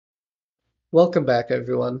Welcome back,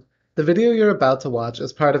 everyone. The video you're about to watch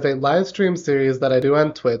is part of a live stream series that I do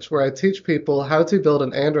on Twitch where I teach people how to build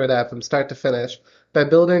an Android app from start to finish by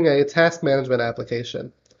building a task management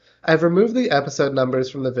application. I've removed the episode numbers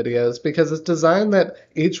from the videos because it's designed that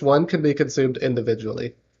each one can be consumed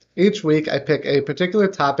individually. Each week, I pick a particular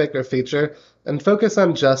topic or feature and focus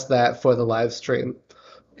on just that for the live stream.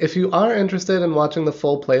 If you are interested in watching the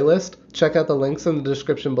full playlist, check out the links in the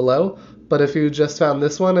description below. But if you just found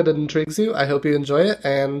this one and it intrigues you, I hope you enjoy it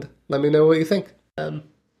and let me know what you think.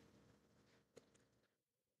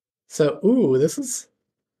 Ooh,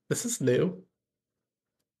 this is new.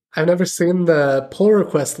 I've never seen the pull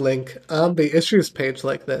request link on the issues page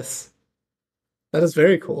like this. That is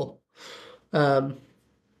very cool. Um,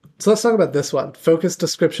 so let's talk about this one. Focus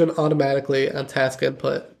description automatically on task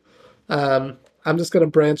input. I'm just going to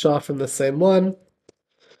branch off from the same one.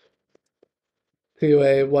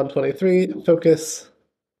 TOA 123, focus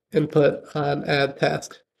input on add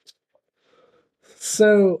task.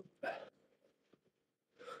 So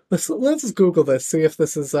let's just Google this, see if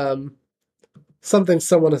this is something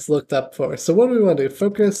someone has looked up for. So what do we want to do?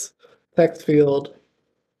 Focus text field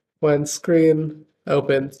when screen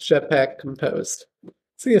opens Jetpack composed.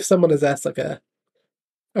 See if someone has asked like a.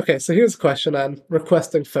 Okay, so here's a question on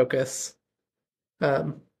requesting focus.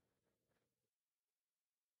 Um,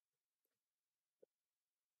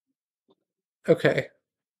 okay.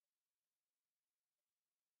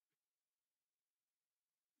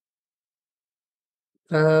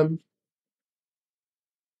 Um,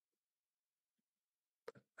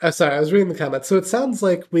 oh, sorry, I was reading the comments. So it sounds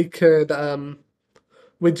like we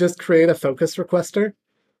just create a focus requester,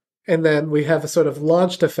 and then we have a sort of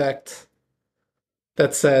launched effect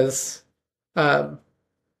that says, um,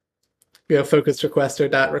 focus requester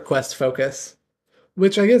dot request focus,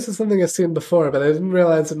 which I guess is something I've seen before, but I didn't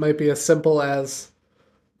realize it might be as simple as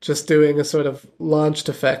just doing a sort of launched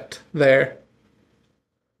effect there.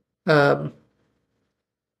 Um,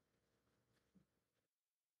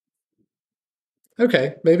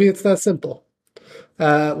 okay, maybe it's that simple.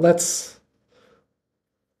 Let's.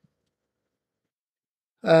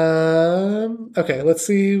 Okay, let's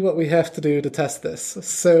see what we have to do to test this.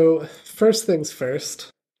 So first things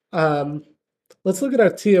first. Um, let's look at our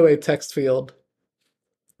TOA text field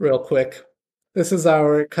real quick. This is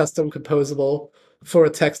our custom composable for a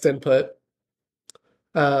text input.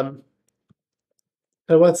 Um,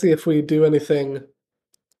 I want to see if we do anything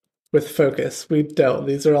with focus. We don't.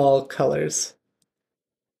 These are all colors.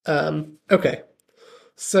 Okay.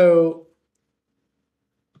 So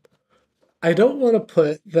I don't want to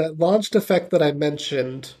put that launched effect that I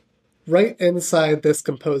mentioned right inside this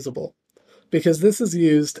composable because this is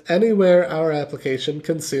used anywhere our application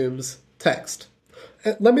consumes text.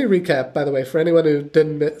 Let me recap, by the way, for anyone who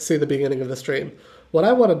didn't see the beginning of the stream. What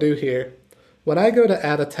I want to do here, when I go to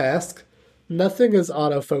add a task, nothing is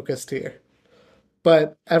auto-focused here.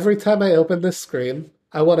 But every time I open this screen,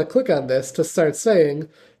 I want to click on this to start saying,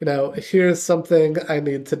 here's something I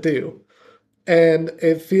need to do. And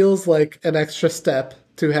it feels like an extra step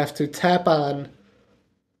to have to tap on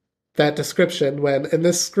that description when in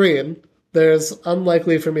this screen, there's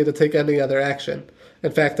unlikely for me to take any other action.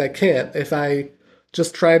 In fact, I can't. If I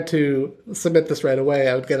just tried to submit this right away,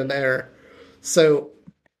 I would get an error. So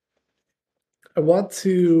I want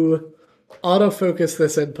to autofocus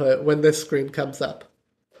this input when this screen comes up.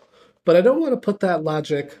 But I don't want to put that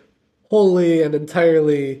logic wholly and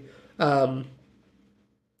entirely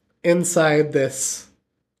inside this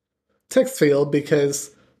text field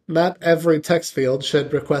because not every text field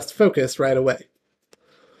should request focus right away.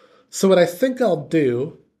 So what I think I'll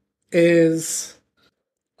do is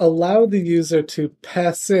allow the user to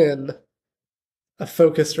pass in a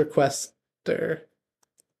focus requester.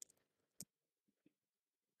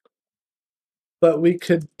 But we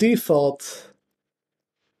could default.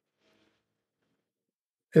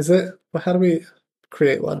 Is it? How do we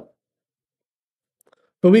create one?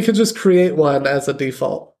 But we could just create one as a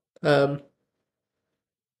default. Do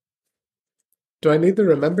I need to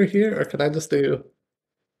remember here, or can I just do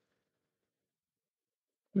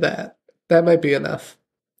that? That might be enough.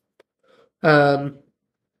 Um,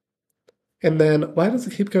 and then why does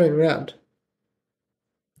it keep going around?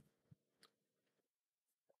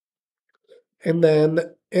 And then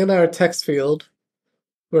in our text field,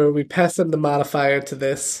 where we pass in the modifier to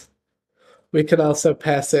this, we can also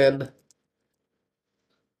pass in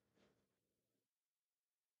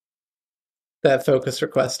that focus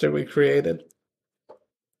requester we created.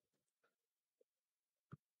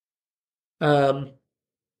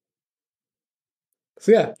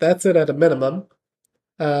 So yeah, that's it at a minimum.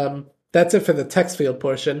 That's it for the text field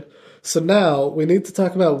portion. So now we need to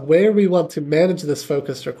talk about where we want to manage this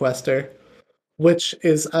focused requester, which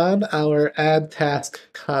is on our add task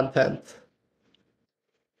content.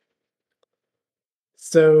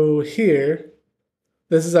 So here,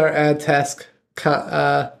 this is our add task.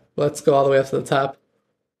 Let's go all the way up to the top.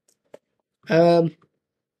 Um,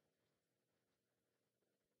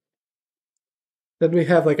 then we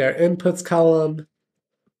have like our inputs column.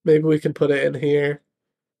 Maybe we can put it in here.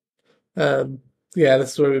 Um, yeah,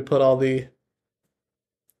 this is where we put all the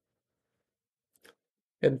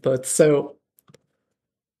inputs. So,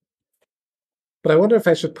 but I wonder if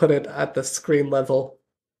I should put it at the screen level.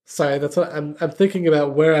 Sorry, that's what I'm thinking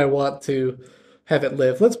about where I want to have it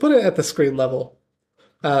live. Let's put it at the screen level,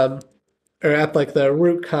 um, or at like the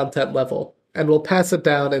root content level, and we'll pass it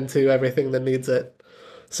down into everything that needs it.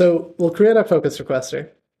 So we'll create our focus requester.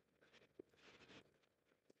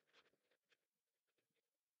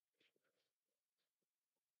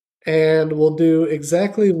 And we'll do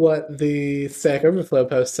exactly what the Stack Overflow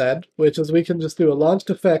post said, which is we can just do a launched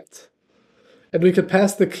effect, and we could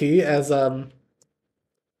pass the key as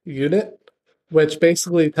unit, which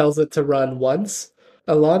basically tells it to run once.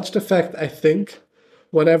 A launched effect, I think,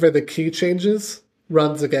 whenever the key changes,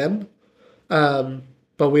 runs again.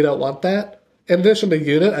 But we don't want that. In addition to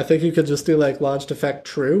unit, I think you could just do like launched effect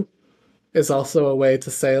true is also a way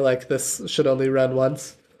to say like this should only run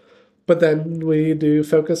once. But then we do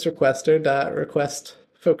focus requester dot request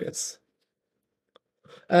focus.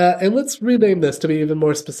 And let's rename this to be even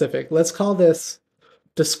more specific. Let's call this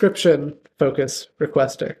description focus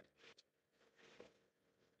requester.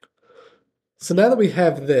 So now that we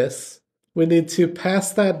have this, we need to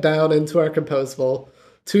pass that down into our composable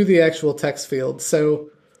to the actual text field. So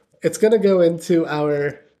it's going to go into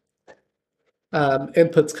our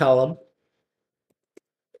inputs column.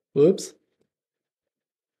 Whoops.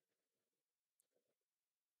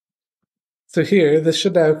 So here, this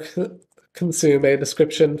should now consume a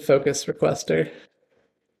description focus requester.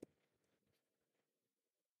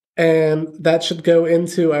 And that should go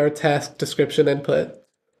into our task description input.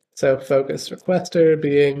 So focus requester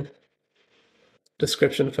being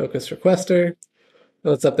description focus requester.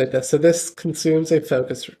 Let's update this. So this consumes a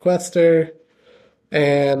focus requester,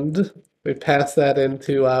 and we pass that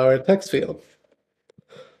into our text field.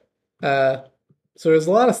 So there's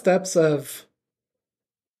a lot of steps of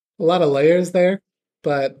a lot of layers there,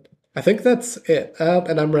 but I think that's it.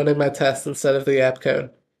 And I'm running my test instead of the app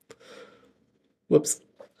code. Whoops.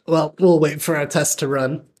 Well, we'll wait for our test to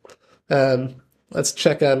run. Let's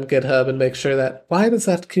check on GitHub and make sure that. Why does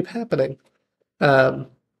that keep happening?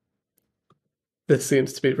 This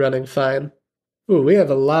seems to be running fine. Ooh, we have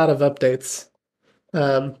a lot of updates.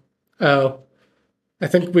 Oh, I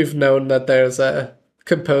think we've known that there's a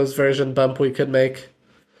composed version bump we could make.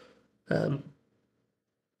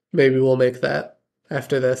 Maybe we'll make that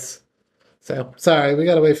after this. So, sorry, we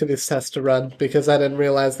gotta wait for these tests to run because I didn't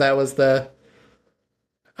realize that was the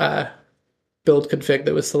build config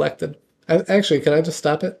that was selected. Actually, can I just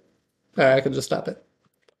stop it? All right, I can just stop it.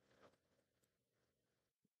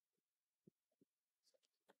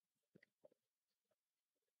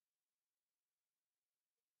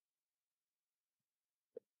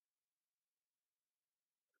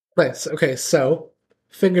 Nice. Okay, so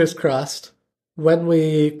fingers crossed. When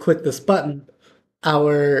we click this button,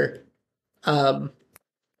 our um,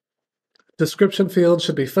 description field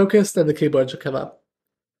should be focused and the keyboard should come up.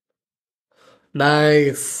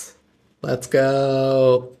 Nice. Let's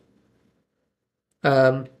go.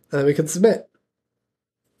 And then we can submit.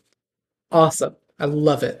 Awesome. I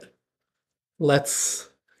love it. Let's,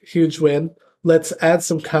 huge win. Let's add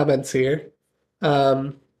some comments here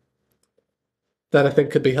that I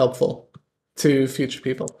think could be helpful to future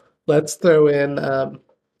people. Let's throw in an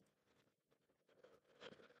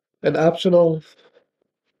optional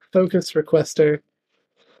focus requester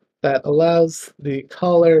that allows the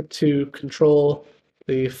caller to control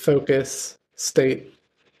the focus state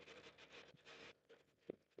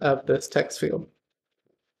of this text field.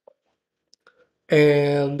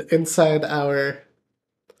 And inside our,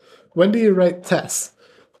 when do you write tests?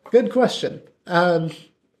 Good question. In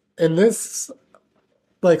this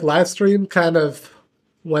like live stream, kind of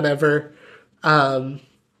whenever,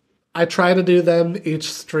 I try to do them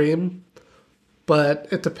each stream, but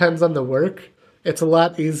it depends on the work. It's a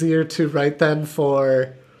lot easier to write them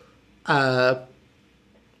for the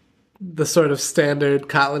sort of standard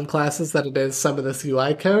Kotlin classes than it is some of this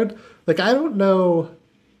UI code. Like, I don't know.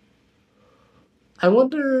 I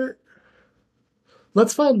wonder.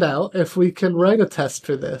 Let's find out if we can write a test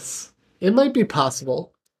for this. It might be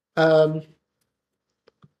possible. Um,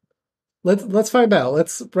 Let's find out.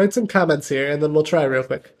 Let's write some comments here, and then we'll try real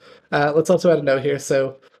quick. Let's also add a note here.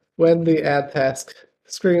 So when the add task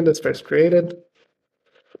screen is first created,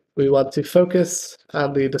 we want to focus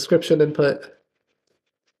on the description input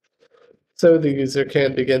so the user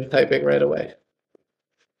can begin typing right away.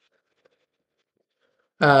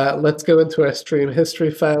 Let's go into our stream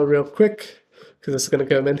history file real quick, because it's going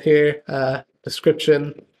to come in here.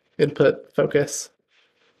 Description, input, focus.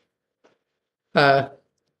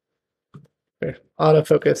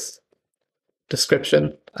 Autofocus,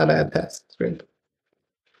 description on add task screen.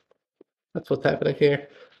 That's what's happening here.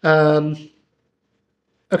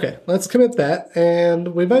 Okay, let's commit that, and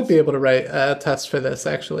we might be able to write a test for this,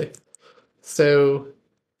 actually. So,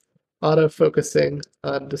 auto-focusing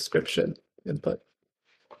on description input.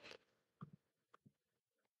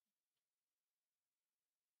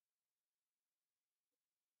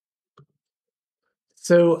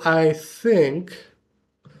 So I think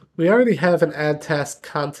we already have an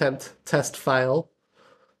AddTaskContent test file,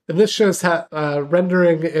 and this shows how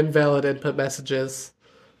rendering invalid input messages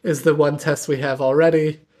is the one test we have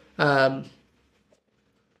already. We're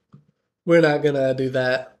not gonna do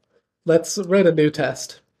that. Let's write a new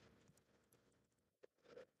test.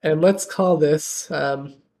 And let's call this,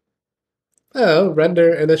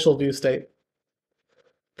 render initial view state.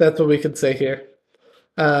 That's what we can say here.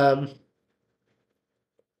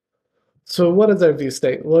 So what is our view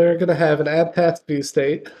state? We're going to have an add task view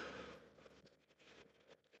state.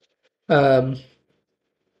 Where's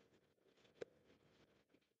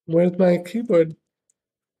my keyboard?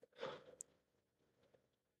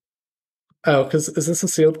 Oh, because is this a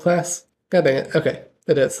sealed class? God dang it. Okay,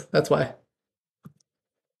 it is. That's why.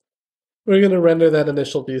 We're going to render that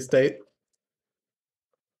initial view state.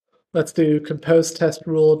 Let's do compose test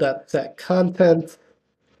rule dot set content,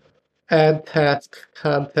 add task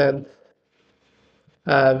content.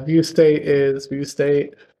 View state is view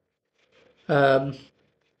state. And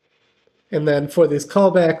then for these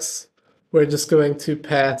callbacks, we're just going to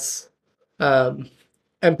pass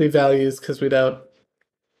empty values because we don't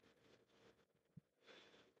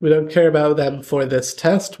care about them for this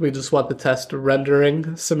test. We just want the test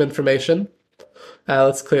rendering some information.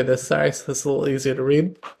 Let's clear this. Sorry, so this is a little easier to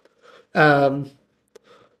read.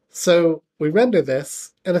 So we render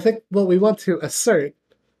this, and I think what we want to assert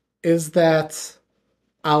is that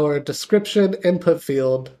our description input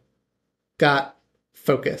field got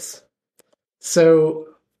focus. So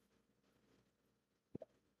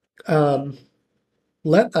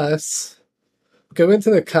let us go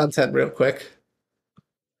into the content real quick.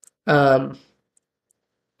 Into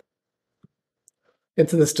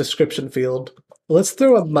this description field. Let's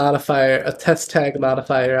throw a modifier, a test tag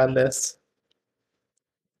modifier on this.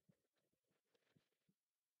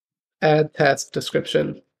 Add task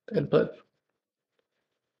description input.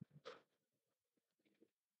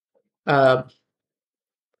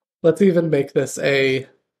 Let's even make this a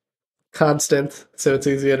constant so it's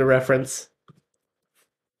easier to reference.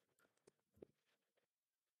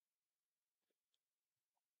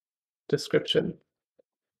 Description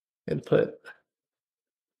input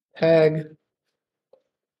tag.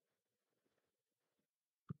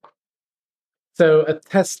 So a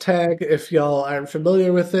test tag, if y'all aren't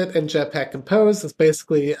familiar with it in Jetpack Compose, is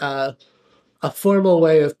basically a formal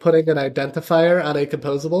way of putting an identifier on a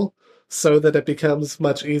composable so that it becomes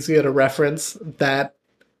much easier to reference that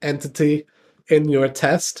entity in your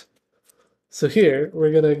test. So here,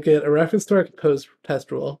 we're going to get a reference to our compose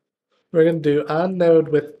test rule. We're going to do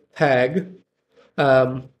onNode with tag,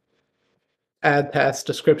 add task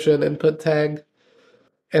description input tag,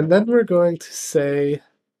 and then we're going to say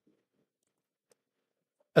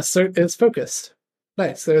assert is focused.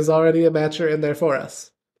 Nice, there's already a matcher in there for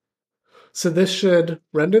us. So this should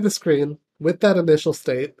render the screen with that initial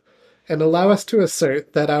state and allow us to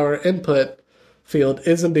assert that our input field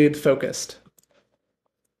is indeed focused.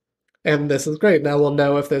 And this is great. Now we'll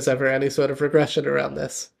know if there's ever any sort of regression around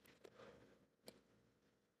this.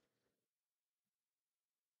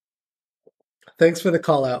 Thanks for the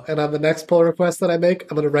call out. And on the next pull request that I make,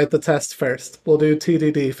 I'm going to write the test first. We'll do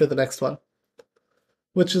TDD for the next one.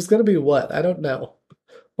 Which is going to be what? I don't know.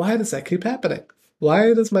 Why does that keep happening?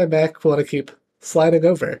 Why does my Mac want to keep sliding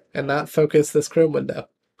over and not focus this Chrome window?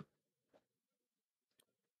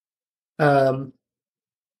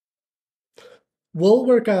 We'll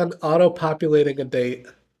work on auto-populating a date,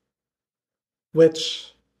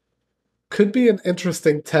 which could be an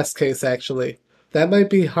interesting test case, actually. That might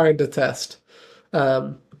be hard to test.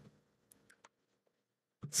 So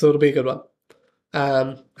it'll be a good one.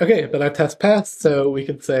 Okay, but our test passed, so we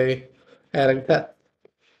can say adding test.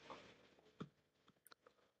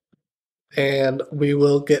 and we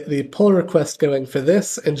will get the pull request going for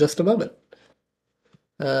this in just a moment.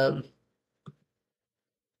 Um,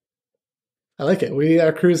 I like it. We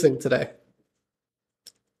are cruising today.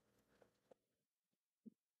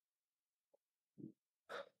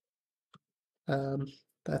 Um,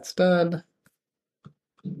 that's done.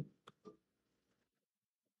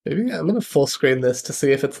 Maybe I'm gonna full screen this to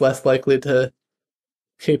see if it's less likely to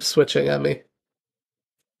keep switching on me.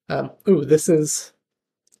 Ooh, this is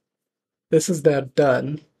now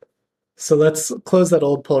done. So let's close that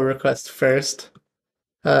old pull request first.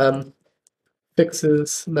 Um,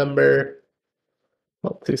 fixes number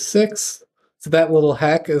 1226. So that little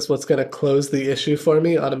hack is what's going to close the issue for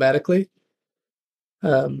me automatically.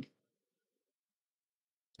 Um,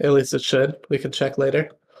 at least it should. We can check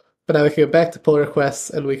later. But now we can go back to pull requests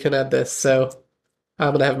and we can add this. So I'm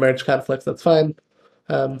going to have merge conflicts. That's fine.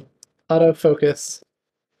 Um, autofocus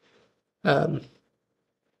um,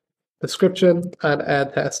 description on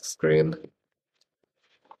add task screen.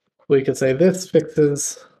 We can say this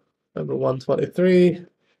fixes number 123.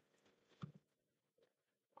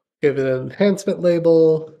 Give it an enhancement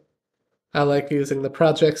label. I like using the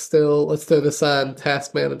project still. Let's throw this on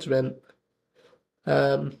task management.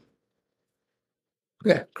 Um,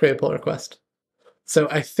 yeah, create a pull request. So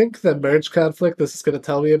I think the merge conflict this is going to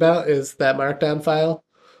tell me about is that markdown file.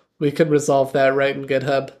 We can resolve that right in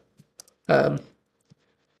GitHub. Um,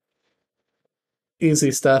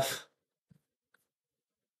 easy stuff.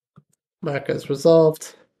 Mark as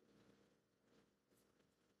resolved.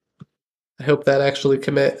 I hope that actually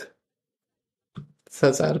commit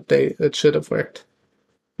says out of date. It should have worked.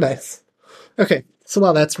 Nice. Okay, so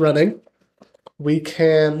while that's running, we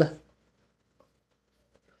can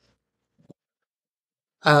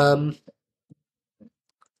um,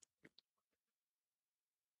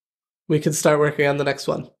 we can start working on the next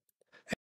one.